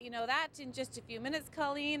know that in just a few minutes,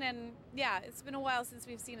 Colleen. And yeah, it's been a while since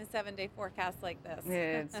we've seen a 7-day forecast like this.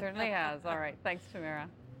 It certainly has. All right. Thanks, Tamara.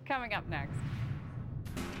 Coming up next.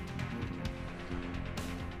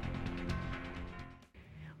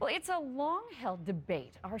 Well, it's a long-held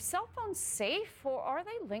debate. Are cell phones safe, or are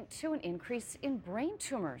they linked to an increase in brain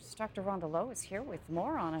tumors? Dr. Rhonda Lowe is here with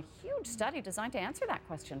more on a huge study designed to answer that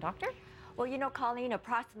question. Doctor? Well, you know, Colleen,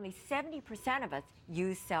 approximately 70% of us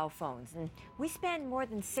use cell phones, and we spend more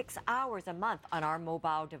than 6 hours a month on our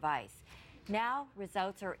mobile device. Now,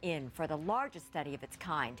 results are in for the largest study of its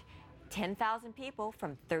kind. 10,000 people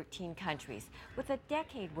from 13 countries with a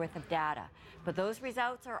decade worth of data. But those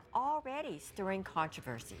results are already stirring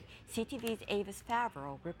controversy. CTV's Avis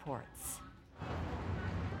Favreau reports.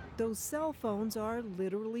 Those cell phones are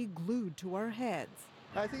literally glued to our heads.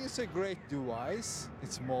 I think it's a great device.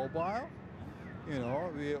 It's mobile. You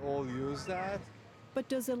know, we all use that. But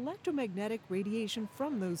does electromagnetic radiation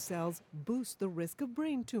from those cells boost the risk of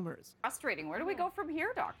brain tumors? Frustrating. Where do we go from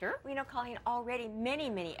here, Doctor? Well, you know, Colleen, already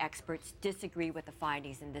many experts disagree with the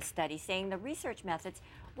findings in this study, saying the research methods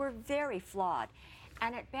were very flawed.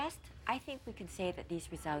 And at best, I think we can say that these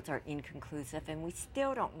results are inconclusive, and we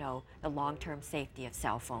still don't know the long-term safety of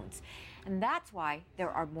cell phones. And that's why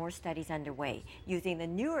there are more studies underway using the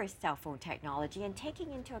newer cell phone technology and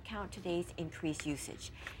taking into account today's increased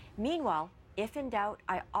usage. Meanwhile, if in doubt,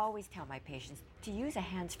 I always tell my patients to use a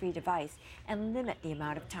hands-free device and limit the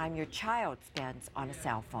amount of time your child spends on a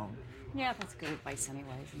cell phone. Yeah, that's good advice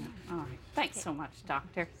anyway, isn't it? All right. Thanks so much,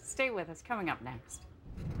 Doctor. Stay with us. Coming up next.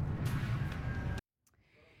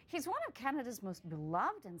 He's one of Canada's most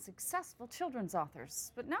beloved and successful children's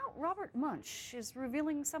authors. But now Robert Munsch is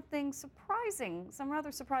revealing something surprising, some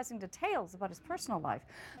rather surprising details about his personal life.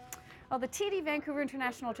 Well, the TD Vancouver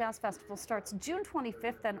International Jazz Festival starts June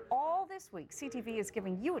 25th, and all this week, CTV is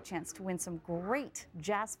giving you a chance to win some great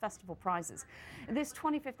Jazz Festival prizes. This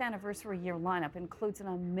 25th anniversary year lineup includes an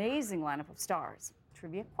amazing lineup of stars.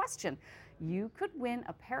 Trivia question: you could win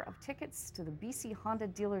a pair of tickets to the BC Honda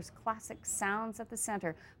Dealers Classic Sounds at the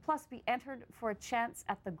Centre, plus be entered for a chance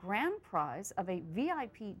at the grand prize of a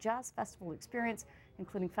VIP Jazz Festival experience,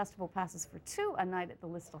 including festival passes for two, a night at the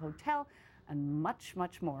Listle Hotel, and much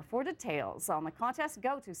more. For details on the contest,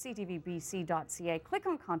 go to ctvbc.ca, click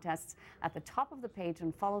on contests at the top of the page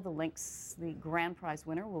and follow the links. The grand prize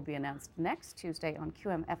winner will be announced next Tuesday on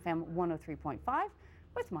QMFM 103.5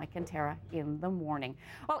 with Mike and Tara in the morning.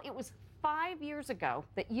 Well, it was 5 years ago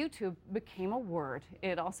that YouTube became a word.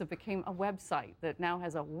 It also became a website that now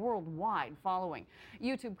has a worldwide following.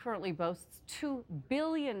 YouTube currently boasts 2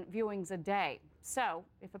 billion viewings a day. So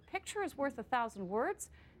if a picture is worth 1,000 words,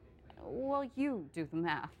 well, you do the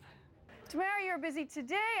math. Tamara, you're busy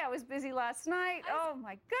today. I was busy last night. Oh,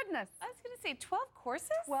 my goodness. I was going to say 12 courses?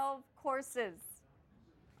 12 courses.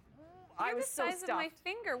 I was so the size of my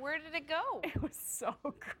finger. Where did it go? It was so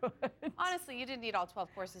good. Honestly, you didn't need all 12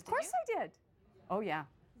 courses, did you? Of course I did. Oh, yeah.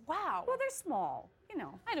 Wow. Well, they're small, you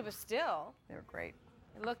know. I know, but still. They're great.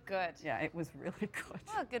 It looked good. Yeah, it was really good.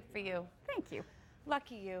 Oh, good for you. Thank you.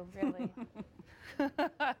 Lucky you, really.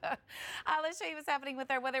 Let's show you what's happening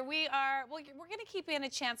with our weather. We're going to keep in a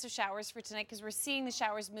chance of showers for tonight because we're seeing the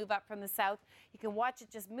showers move up from the south. You can watch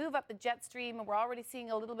it just move up the jet stream, and we're already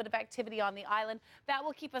seeing a little bit of activity on the island. That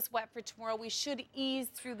will keep us wet for tomorrow. We should ease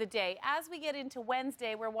through the day. As we get into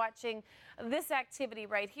Wednesday, we're watching this activity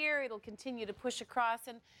right here. It'll continue to push across,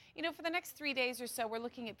 and you know, for the next 3 days or so, we're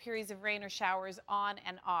looking at periods of rain or showers on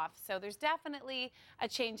and off. So there's definitely a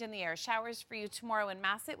change in the air. Showers for you tomorrow in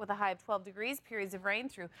Masset with a high of 12 degrees. Periods of rain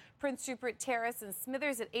through Prince Rupert Terrace and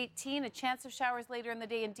Smithers at 18. A chance of showers later in the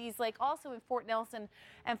day in Dease Lake. Also in Fort Nelson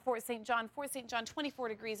and Fort St. John. Fort St. John 24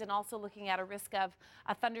 degrees, and also looking at a risk of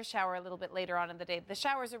a thunder shower a little bit later on in the day. The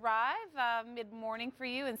showers arrive mid-morning for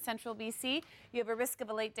you in central BC. You have a risk of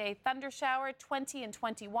a late day thunder shower, 20 and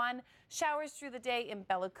 21. Showers through the day in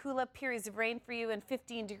Bella Coola. Periods of rain for you and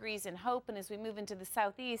 15 degrees in Hope. And as we move into the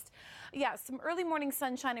southeast, yeah, some early morning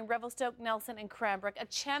sunshine in Revelstoke, Nelson, and Cranbrook. A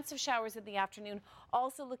chance of showers in the afternoon.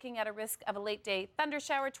 Also looking at a risk of a late day thunder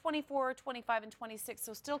shower, 24, 25, and 26.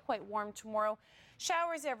 So still quite warm tomorrow.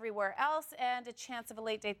 Showers everywhere else, and a chance of a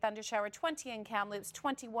late day thunder shower, 20 in Kamloops,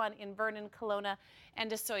 21 in Vernon, Kelowna,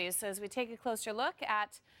 and Osoyoos. So as we take a closer look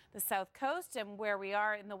at the south coast and where we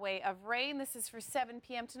are in the way of rain, this is for 7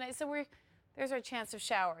 p.m. tonight. So there's our chance of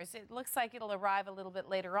showers. It looks like it'll arrive a little bit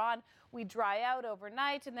later on. We dry out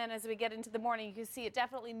overnight, and then as we get into the morning, you can see it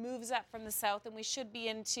definitely moves up from the south, and we should be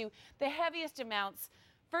into the heaviest amounts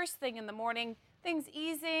first thing in the morning. Things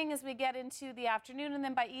easing as we get into the afternoon, and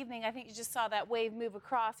then by evening, I think you just saw that wave move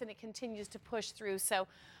across, and it continues to push through. So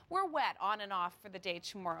We're wet on and off for the day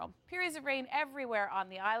tomorrow. Periods of rain everywhere on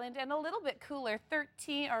the island and a little bit cooler,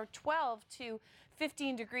 12 to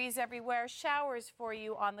 15 degrees everywhere. Showers for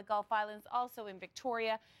you on the Gulf Islands, also in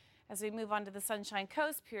Victoria. As we move on to the Sunshine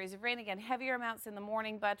Coast, periods of rain again, heavier amounts in the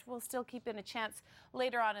morning, but we'll still keep in a chance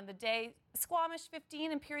later on in the day. Squamish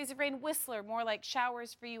 15 and periods of rain. Whistler, more like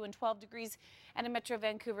showers for you and 12 degrees. And in Metro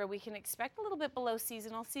Vancouver, we can expect a little bit below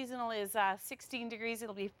seasonal. Seasonal is 16 degrees.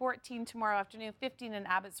 It'll be 14 tomorrow afternoon, 15 in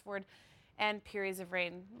Abbotsford, and periods of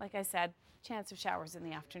rain. Like I said, chance of showers in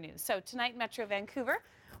the afternoon. So tonight, Metro Vancouver,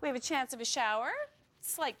 we have a chance of a shower.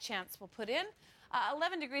 Slight chance we'll put in.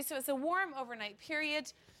 11 degrees, so it's a warm overnight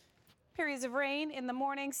period. Periods of rain in the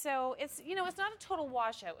morning, so it's, you know, it's not a total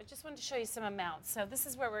washout. I just wanted to show you some amounts. So this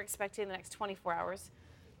is where we're expecting the next 24 hours.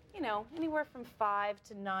 You know, anywhere from 5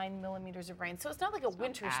 to 9 millimeters of rain. So it's not like a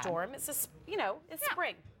winter storm. It's a, you know, it's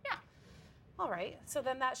spring. Yeah. All right. So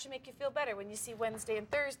then that should make you feel better when you see Wednesday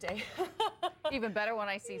and Thursday. Even better when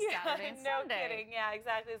I see Saturday and no Sunday. kidding. Yeah,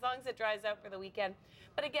 exactly. As long as it dries out for the weekend.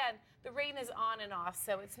 But again, the rain is on and off,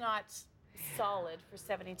 so it's not solid for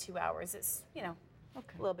 72 hours. It's, you know,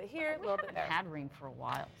 Okay. a little bit here, a little bit there. We haven't had rain for a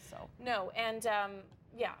while, so. No, and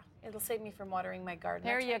yeah, it'll save me from watering my garden.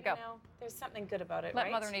 There you go. Know, there's something good about it, Let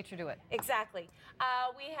right? Mother Nature do it. Exactly.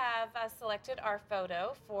 We have selected our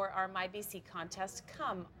photo for our My BC contest.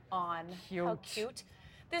 Come on. Cute. How cute.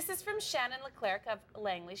 This is from Shannon Leclerc of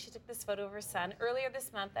Langley. She took this photo of her son earlier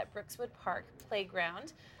this month at Brookswood Park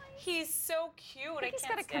Playground. He's so cute. I He's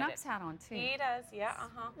can't got a stand Canucks it. hat on, too. He does, yeah,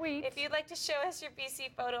 Sweet. If you'd like to show us your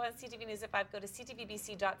BC photo on CTV News at 5, go to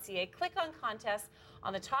ctvbc.ca, click on contest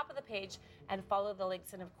on the top of the page, and follow the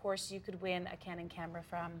links. And of course, you could win a Canon camera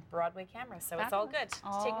from Broadway Camera. So it's all good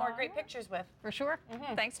to take more great pictures with. For sure.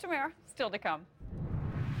 Thanks, Tamara. Still to come.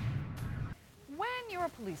 When you're a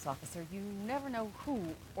police officer, you never know who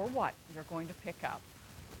or what you're going to pick up.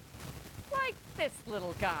 Like this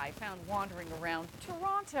little guy found wandering around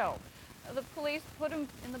Toronto. The police put him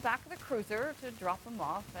in the back of the cruiser to drop him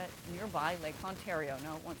off at nearby Lake Ontario.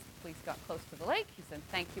 Now, once the police got close to the lake, he said,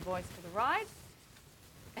 "Thank you, boys, for the ride,"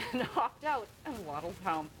 and hopped out and waddled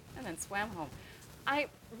home and then swam home. I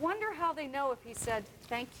wonder how they know if he said,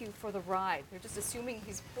 "Thank you for the ride." They're just assuming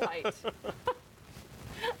he's polite.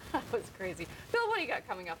 That was crazy. Bill, what do you got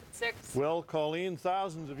coming up at 6? Well, Colleen,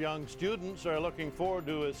 thousands of young students are looking forward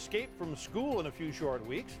to escape from school in a few short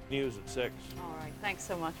weeks. News at 6. All right, thanks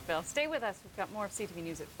so much, Bill. Stay with us. We've got more of CTV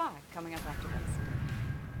News at 5 coming up after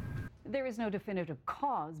this. There is no definitive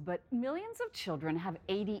cause, but millions of children have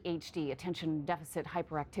ADHD, attention deficit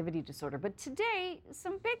hyperactivity disorder. But today,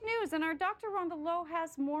 some big news, and our Dr. Rhonda Lowe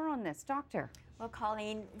has more on this. Doctor. Well,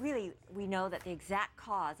 Colleen, really, we know that the exact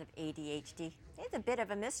cause of ADHD is a bit of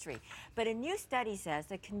a mystery. But a new study says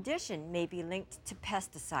the condition may be linked to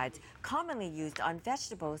pesticides commonly used on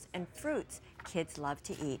vegetables and fruits kids love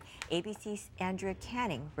to eat. ABC's Andrea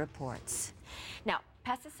Canning reports. Now,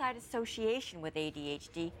 pesticide association with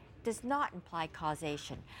ADHD does not imply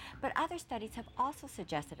causation, but other studies have also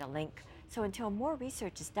suggested a link. So until more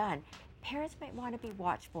research is done, parents might want to be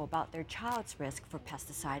watchful about their child's risk for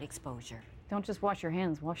pesticide exposure. Don't just wash your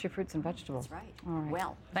hands, wash your fruits and vegetables. That's right. All right.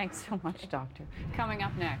 Well. Thanks so much, Doctor. Coming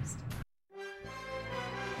up next.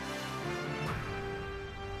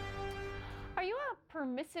 Are you a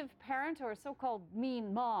permissive parent or a so-called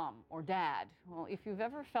mean mom or dad? Well, if you've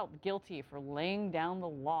ever felt guilty for laying down the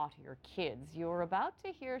law to your kids, you're about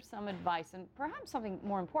to hear some advice and perhaps something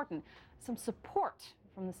more important, some support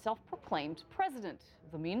from the self-proclaimed president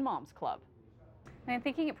of the Mean Moms Club. And I'm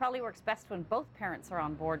thinking it probably works best when both parents are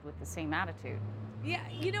on board with the same attitude. Yeah,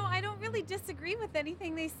 you know, I don't really disagree with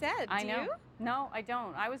anything they said. I Do know. you? No, I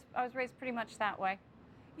don't. I was raised pretty much that way.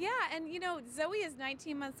 Yeah, and you know, Zoe is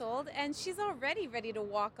 19 months old, and she's already ready to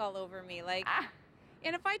walk all over me. Like,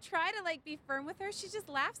 and if I try to like be firm with her, she just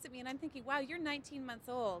laughs at me, and I'm thinking, wow, you're 19 months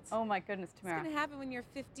old. Oh my goodness, Tamara. What's gonna happen when you're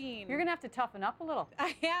 15? You're gonna have to toughen up a little.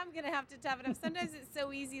 I am gonna have to toughen up. Sometimes it's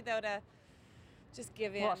so easy though to just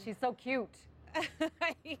give in. Well, she's so cute.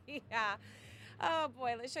 Yeah. Oh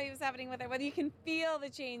boy, let's show you what's happening with her. Whether you can feel the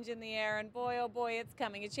change in the air, and boy, oh boy, it's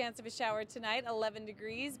coming. A chance of a shower tonight, 11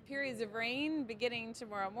 degrees. Periods of rain beginning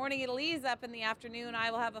tomorrow morning. It'll ease up in the afternoon.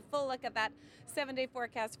 I will have a full look at that 7-day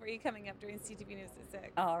forecast for you coming up during CTV News at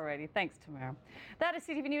 6. Alrighty, thanks, Tamara. That is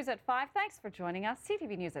CTV News at 5. Thanks for joining us.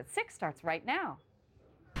 CTV News at 6 starts right now.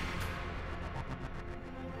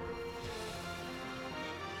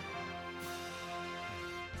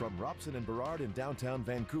 From Robson and Burrard in downtown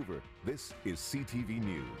Vancouver, this is CTV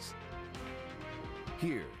News.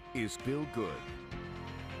 Here is Bill Good.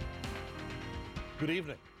 Good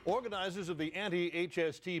evening. Organizers of the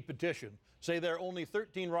anti-HST petition say they're only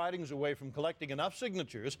 13 ridings away from collecting enough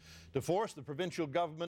signatures to force the provincial government